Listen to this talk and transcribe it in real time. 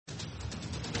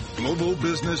Global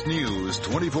business news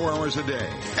 24 hours a day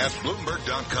at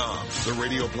Bloomberg.com, the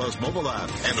Radio Plus mobile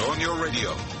app, and on your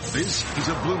radio. This is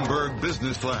a Bloomberg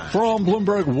Business Flash. From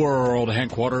Bloomberg World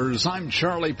Headquarters, I'm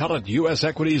Charlie Pellet. U.S.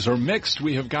 equities are mixed.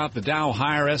 We have got the Dow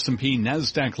higher, S&P,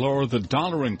 NASDAQ lower. The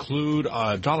dollar and crude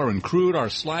are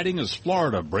sliding as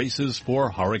Florida braces for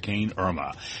Hurricane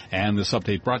Irma. And this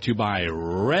update brought to you by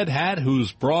Red Hat,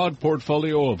 whose broad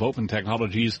portfolio of open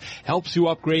technologies helps you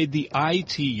upgrade the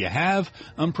IT you have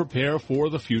and prepare for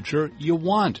the future you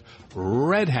want.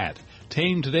 Red Hat.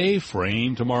 Tame today,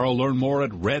 frame tomorrow. Learn more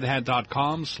at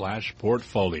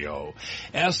redhat.com/portfolio.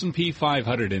 S&P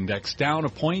 500 index down a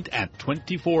point at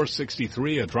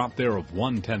 2463, a drop there of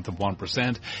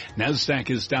 0.1%. NASDAQ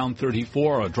is down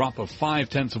 34, a drop of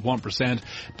 0.5%.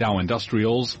 Dow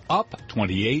Industrials up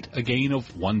 28, a gain of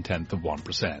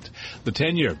 0.1%. The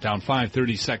 10-year down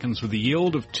 5/32 with a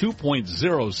yield of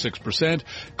 2.06%.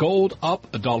 Gold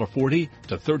up $1.40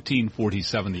 to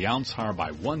 $13.47 the ounce, higher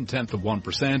by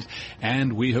 0.1%.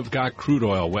 And we have got crude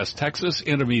oil, West Texas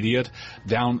Intermediate,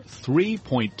 down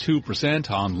 3.2%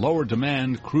 on lower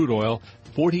demand. Crude oil,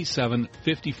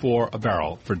 $47.54 a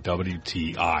barrel for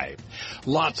WTI.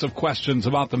 Lots of questions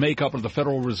about the makeup of the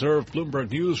Federal Reserve.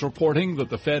 Bloomberg News reporting that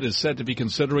the Fed is said to be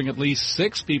considering at least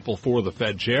 6 people for the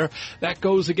Fed chair. That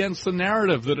goes against the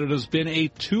narrative that it has been a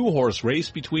 2-horse race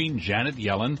between Janet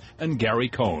Yellen and Gary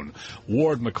Cohn.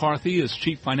 Ward McCarthy is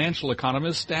chief financial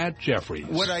economist at Jefferies.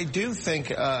 What I do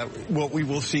think what we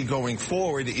will see going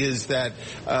forward is that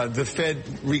the Fed,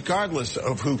 regardless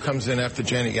of who comes in after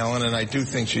Janet Yellen, and I do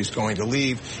think she's going to leave,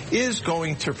 is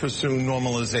going to pursue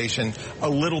normalization a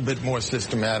little bit more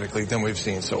systematically than we've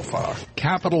seen so far.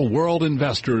 Capital World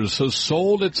Investors has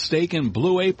sold its stake in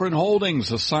Blue Apron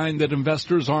Holdings, a sign that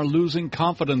investors are losing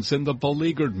confidence in the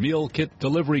beleaguered meal kit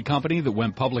delivery company that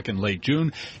went public in late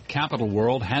June. Capital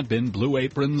World had been Blue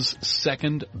Apron's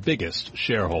second biggest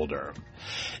shareholder.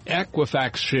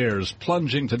 Equifax shares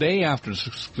plunging today after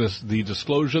the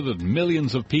disclosure that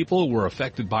millions of people were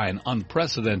affected by an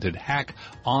unprecedented hack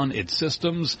on its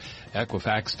systems.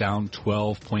 Equifax down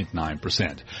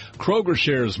 12.9%. Kroger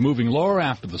shares moving lower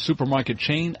after the supermarket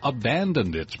chain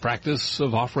abandoned its practice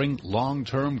of offering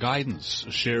long-term guidance.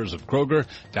 Shares of Kroger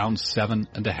down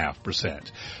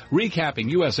 7.5%.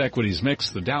 Recapping U.S. equities mix,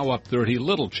 the Dow up 30,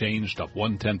 little changed, up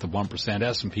 0.1%.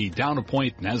 S&P down a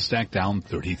point, NASDAQ down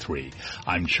 33.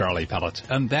 I'm Charlie Pellet,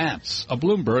 and that's a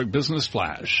Bloomberg Business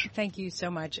Flash. Thank you so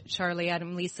much, Charlie.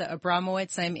 I'm Lisa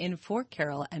Abramowitz. I'm in for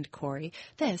Carol and Corey.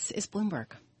 This is Bloomberg.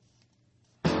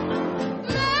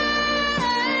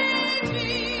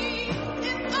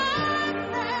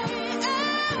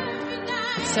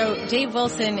 So Dave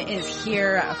Wilson is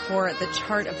here for the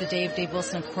chart of the day. Dave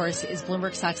Wilson, of course, is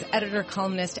Bloomberg Stocks editor,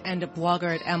 columnist, and a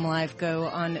blogger at MLive Go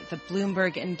on the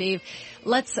Bloomberg. And Dave,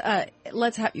 let's have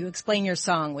you explain your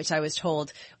song, which I was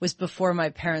told was before my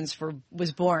parents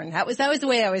was born. That was the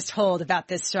way I was told about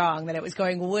this song, that it was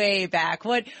going way back.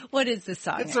 What is the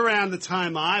song? It's around the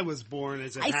time I was born,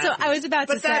 as it happens. So I was about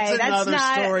to say that's another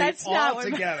story that's not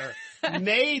altogether.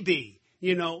 Maybe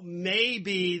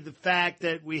the fact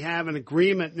that we have an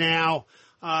agreement now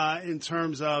in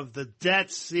terms of the debt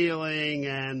ceiling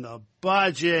and the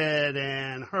budget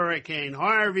and Hurricane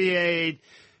Harvey aid,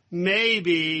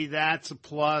 maybe that's a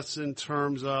plus in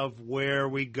terms of where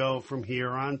we go from here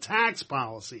on tax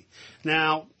policy.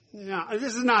 Now,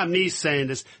 this is not me saying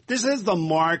this. This is the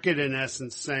market, in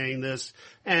essence, saying this.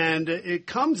 And it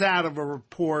comes out of a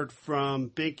report from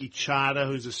Binky Chadha,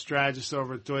 who's a strategist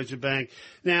over at Deutsche Bank.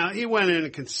 Now, he went into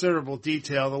considerable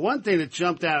detail. The one thing that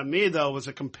jumped out at me, though, was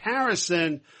a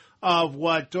comparison of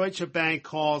what Deutsche Bank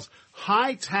calls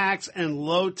high tax and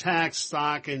low tax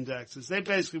stock indexes. They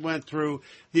basically went through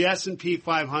the S&P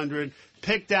 500,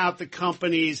 picked out the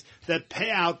companies that pay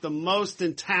out the most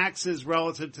in taxes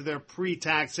relative to their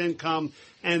pre-tax income,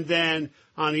 and then,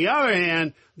 on the other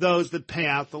hand, those that pay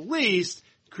out the least,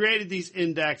 created these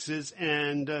indexes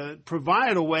and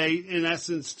provided a way, in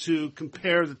essence, to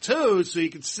compare the two so you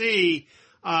could see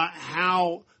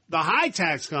how the high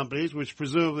tax companies, which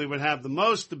presumably would have the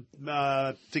most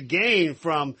to gain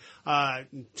from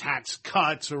tax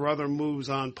cuts or other moves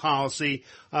on policy,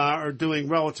 are doing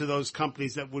relative to those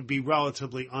companies that would be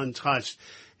relatively untouched.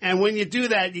 And when you do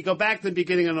that, you go back to the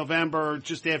beginning of November,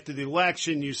 just after the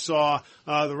election, you saw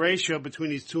the ratio between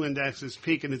these two indexes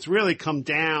peak, and it's really come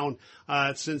down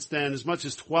since then, as much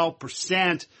as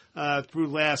 12% through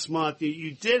last month.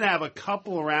 You did have a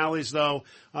couple of rallies, though,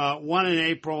 one in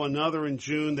April, another in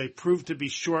June, They proved to be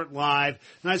short-lived.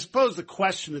 And I suppose the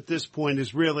question at this point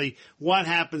is really what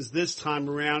happens this time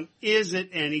around. Is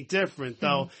it any different?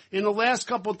 Though in the last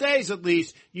couple of days at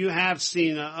least, you have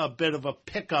seen a bit of a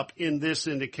pickup in this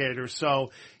indicator. So,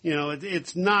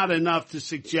 it's not enough to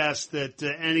suggest that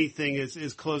anything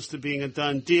is close to being a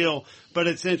done deal. But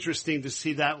it's interesting to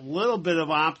see that little bit of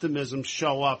optimism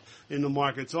show up in the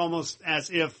market. It's almost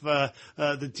as if the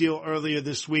deal earlier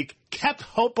this week kept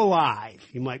hope alive.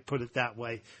 You might put it that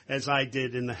way, as I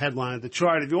did in the headline of the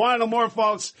chart. If you want to know more,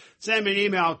 folks, send me an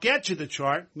email. I'll get you the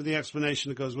chart with the explanation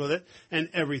that goes with it and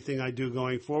everything I do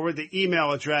going forward. The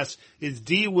email address is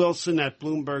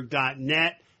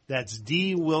dwilson@bloomberg.net. That's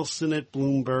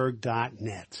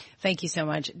dwilson@bloomberg.net. Thank you so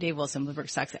much, Dave Wilson, Bloomberg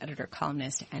Stocks editor,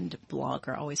 columnist, and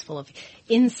blogger, always full of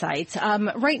insights.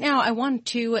 Right now, I want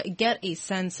to get a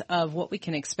sense of what we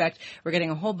can expect. We're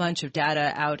getting a whole bunch of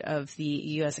data out of the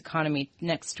U.S. economy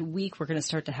next week. We're going to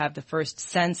start to have the first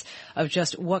sense of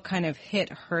just what kind of hit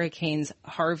Hurricanes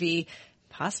Harvey,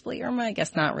 possibly Irma, I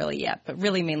guess not really yet, but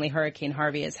really mainly Hurricane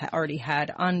Harvey has already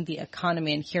had on the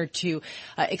economy. And here to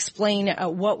explain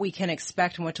what we can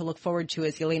expect and what to look forward to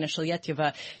is Yelena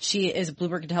Shulyetyeva. She is a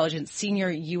Bloomberg Intelligence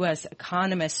senior U.S.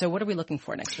 economist. So what are we looking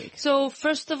for next week? So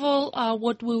first of all,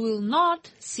 what we will not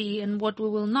see and what we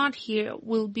will not hear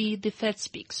will be the Fed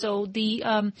speak. So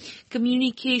the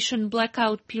communication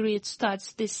blackout period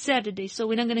starts this Saturday. So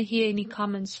we're not going to hear any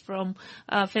comments from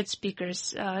Fed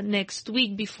speakers next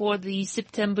week before the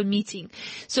September meeting.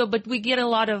 So, but we get a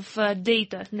lot of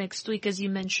data next week, as you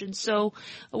mentioned. So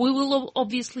we will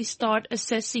obviously start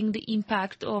assessing the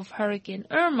impact of Hurricane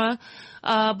Irma,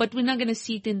 but we're not going to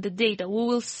see it in the data.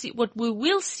 What we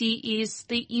will see is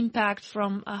the impact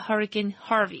from Hurricane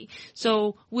Harvey.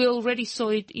 So we already saw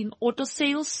it in auto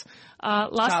sales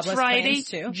last Jobless Friday. Claims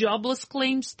too. Jobless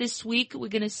claims this week. We're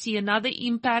going to see another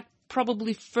impact,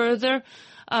 probably further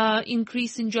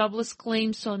increase in jobless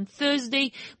claims on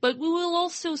Thursday, but we will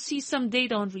also see some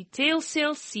data on retail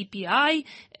sales, CPI,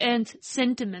 and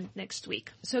sentiment next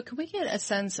week. So can we get a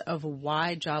sense of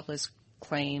why jobless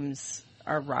claims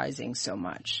are rising so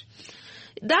much?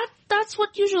 That's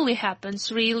what usually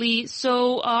happens, really.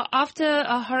 So after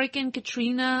Hurricane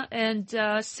Katrina and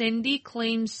Sandy,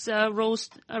 claims rose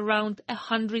around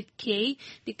 100K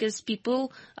because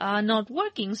people are not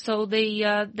working, so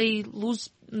they lose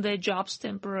their jobs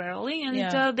temporarily,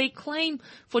 and they claim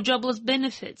for jobless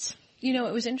benefits. You know,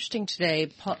 it was interesting today.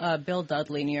 Bill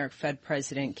Dudley, New York Fed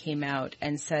president, came out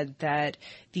and said that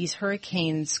these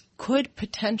hurricanes could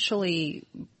potentially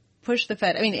push the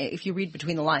Fed. I mean, if you read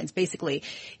between the lines, basically,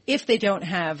 if they don't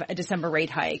have a December rate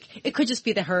hike, it could just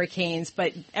be the hurricanes,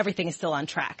 but everything is still on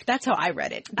track. That's how I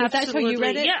read it. That's how you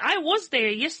read it? Yeah, I was there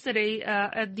yesterday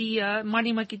at the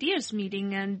Money Marketeers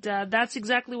meeting, and that's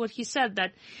exactly what he said,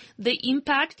 that the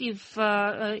impact, if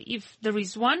there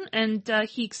is one, and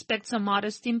he expects a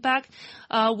modest impact,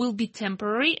 will be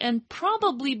temporary, and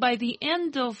probably by the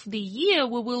end of the year,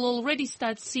 we will already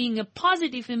start seeing a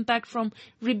positive impact from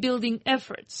rebuilding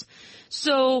efforts.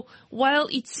 So while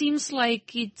it seems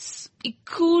like it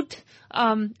could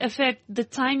affect the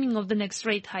timing of the next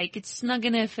rate hike, it's not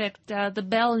going to affect the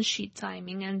balance sheet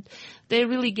timing, and they're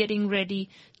really getting ready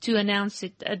to announce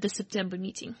it at the September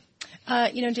meeting.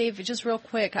 Dave, just real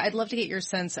quick, I'd love to get your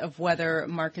sense of whether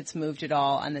markets moved at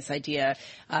all on this idea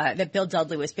that Bill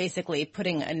Dudley was basically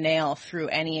putting a nail through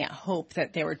any hope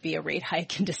that there would be a rate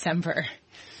hike in December.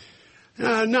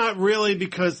 Not really,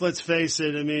 because let's face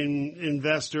it, I mean,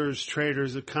 investors,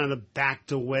 traders have kind of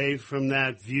backed away from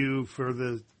that view for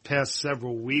the past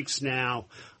several weeks now.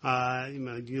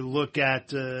 You look at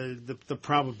the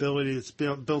probability that's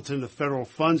built into federal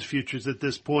funds futures at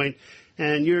this point,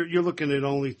 and you're looking at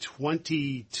only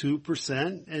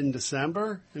 22% in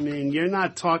December. I mean, you're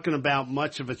not talking about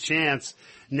much of a chance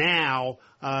now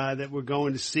that we're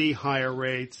going to see higher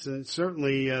rates, and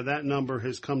certainly that number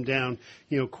has come down,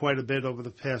 quite a bit over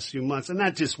the past few months. And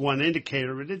not just one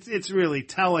indicator, but it's really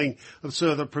telling of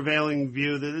sort of the prevailing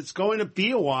view that it's going to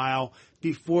be a while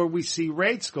before we see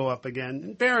rates go up again.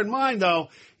 And bear in mind, though,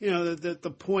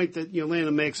 the point that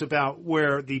Yelena makes about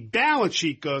where the balance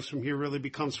sheet goes from here really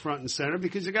becomes front and center,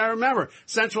 because you got to remember,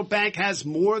 central bank has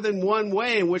more than one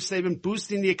way in which they've been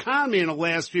boosting the economy in the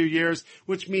last few years,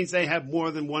 which means they have more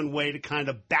than one way to kind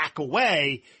of back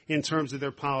away in terms of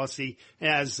their policy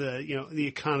as the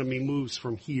economy moves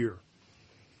from here.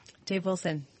 Dave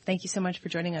Wilson, Thank you so much for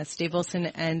joining us. Dave Wilson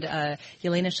and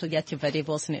Yelena Shulyetyeva. Dave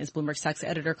Wilson is Bloomberg Stocks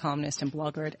editor, columnist, and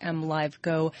blogger at MLive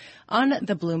Go on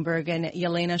the Bloomberg. And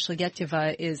Yelena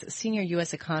Shulyetyeva is senior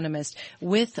U.S. economist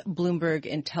with Bloomberg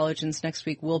Intelligence. Next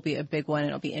week will be a big one.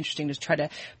 It'll be interesting to try to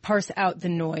parse out the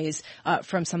noise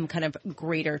from some kind of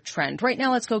greater trend. Right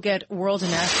now, let's go get world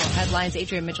and national headlines.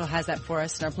 Adrienne Mitchell has that for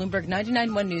us in our Bloomberg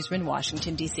 99.1 newsroom in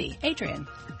Washington, D.C. Adrienne.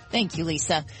 Thank you,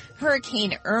 Lisa.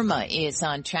 Hurricane Irma is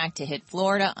on track to hit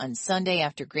Florida on Sunday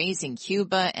after grazing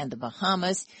Cuba and the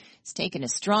Bahamas. It's taken a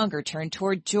stronger turn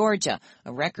toward Georgia.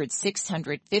 A record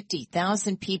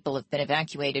 650,000 people have been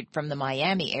evacuated from the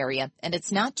Miami area. And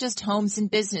it's not just homes and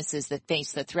businesses that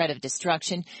face the threat of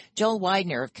destruction. Joel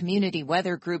Widener of Community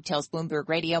Weather Group tells Bloomberg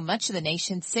Radio much of the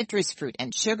nation's citrus fruit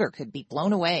and sugar could be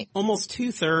blown away. Almost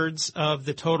 2/3 of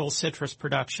the total citrus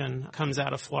production comes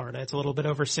out of Florida. It's a little bit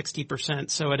over 60%.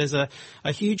 So it is a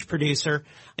huge producer.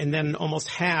 And then almost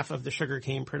half of the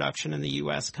sugarcane production in the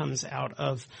U.S. comes out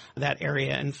of that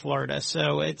area in Florida.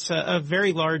 So it's a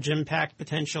very large impact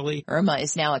potentially. Irma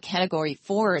is now a Category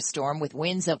 4 storm with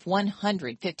winds of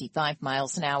 155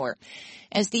 miles an hour.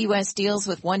 As the U.S. deals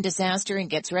with one disaster and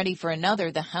gets ready for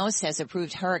another, the House has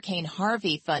approved Hurricane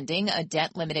Harvey funding, a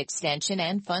debt limit extension,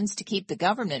 and funds to keep the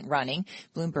government running.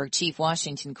 Bloomberg Chief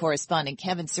Washington correspondent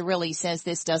Kevin Cirilli says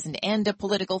this doesn't end a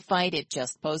political fight, it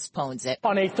just postpones it.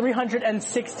 On a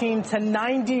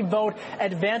 316-90 vote,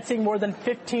 advancing more than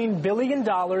 $15 billion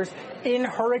in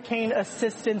hurricane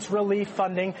assistance relief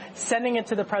funding, sending it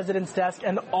to the president's desk,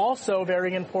 and also,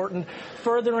 very important,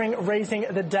 furthering raising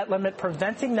the debt limit,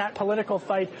 preventing that political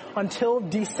fight until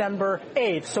December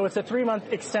 8th. So it's a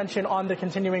 3-month extension on the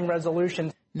continuing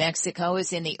resolution. Mexico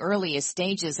is in the earliest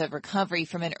stages of recovery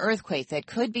from an earthquake that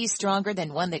could be stronger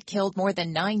than one that killed more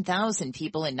than 9,000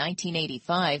 people in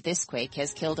 1985. This quake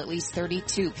has killed at least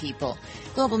 32 people.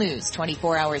 Global News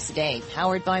 24 hours a day,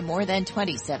 powered by more than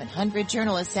 2,700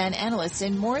 journalists and analysts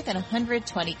in more than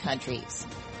 120 countries.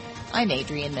 I'm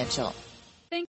Adrienne Mitchell.